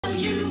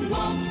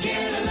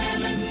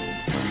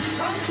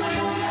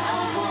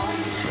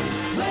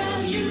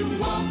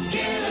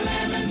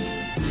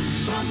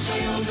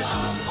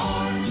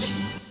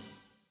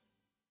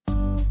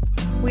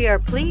We are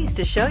pleased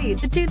to show you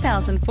the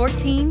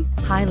 2014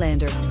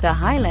 Highlander. The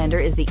Highlander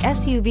is the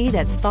SUV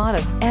that's thought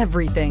of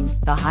everything.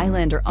 The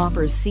Highlander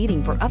offers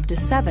seating for up to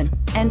 7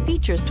 and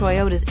features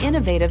Toyota's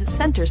innovative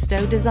center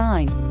stow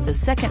design. The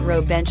second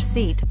row bench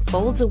seat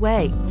folds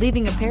away,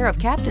 leaving a pair of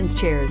captain's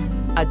chairs.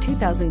 A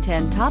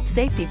 2010 top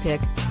safety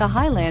pick, the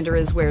Highlander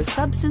is where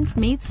substance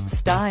meets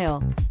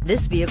style.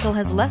 This vehicle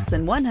has less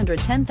than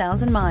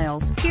 110,000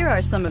 miles. Here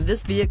are some of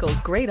this vehicle's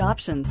great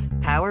options: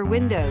 power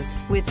windows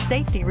with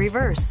safety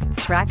reverse,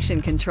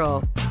 traction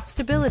control,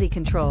 stability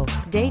control,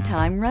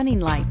 daytime running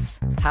lights,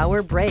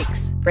 power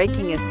brakes,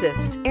 braking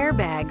assist,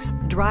 airbags,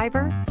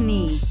 driver,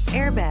 knee,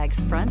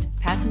 airbags front,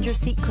 passenger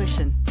seat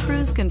cushion,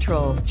 cruise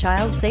control,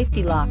 child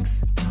safety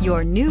locks.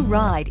 Your new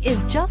ride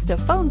is just a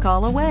phone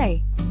call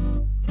away.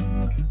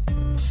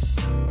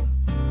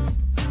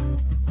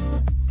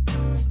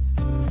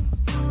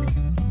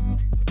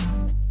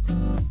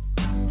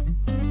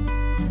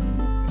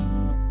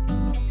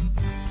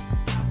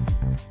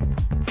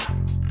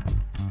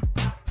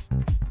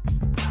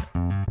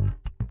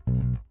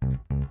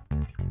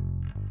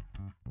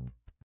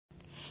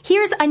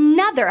 Here's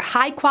another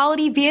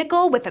high-quality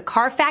vehicle with a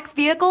Carfax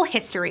Vehicle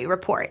History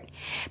Report.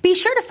 Be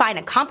sure to find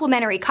a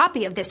complimentary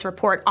copy of this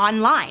report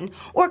online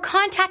or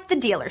contact the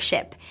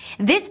dealership.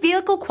 This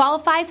vehicle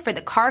qualifies for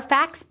the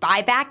Carfax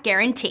Buyback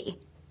Guarantee.